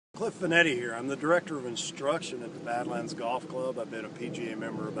Cliff Finetti here. I'm the Director of Instruction at the Badlands Golf Club. I've been a PGA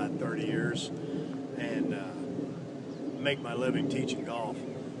member about 30 years and make my living teaching golf.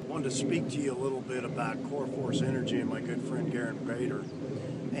 I wanted to speak to you a little bit about CoreForce Energy and my good friend Garen Bader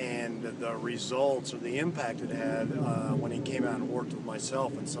and the results or the impact it had when he came out and worked with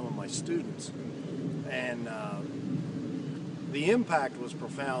myself and some of my students. And the impact was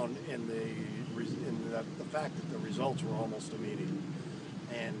profound in the fact that the results were almost immediate.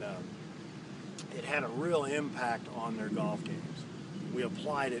 And it had a real impact on their golf games. We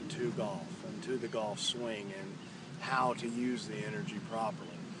applied it to golf and to the golf swing and how to use the energy properly.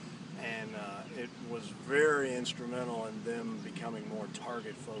 And it was very instrumental in them becoming more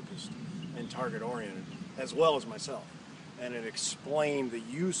target focused and target oriented, as well as myself. And it explained the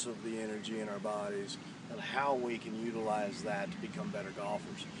use of the energy in our bodies and how we can utilize that to become better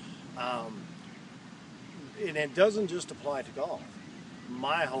golfers. And it doesn't just apply to golf.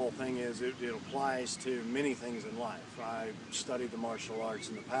 My whole thing is it applies to many things in life. I studied the martial arts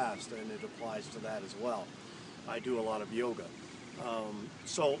in the past, and it applies to that as well. I do a lot of yoga.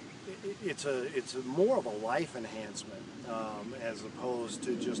 So it's more of a life enhancement as opposed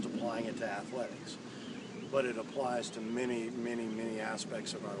to just applying it to athletics. But it applies to many, many, many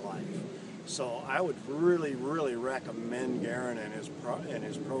aspects of our life. So I would really, really recommend Garen and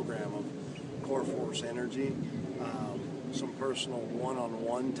his program of CoreForce Energy. Some personal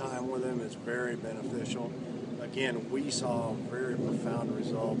one-on-one time with him is very beneficial. Again, we saw very profound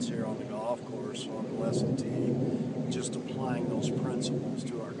results here on the golf course on the lesson tee, just applying those principles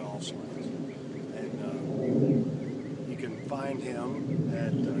to our golf swings. And you can find him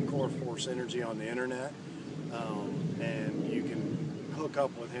at CoreForce Energy on the internet, and you can hook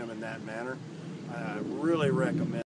up with him in that manner. I really recommend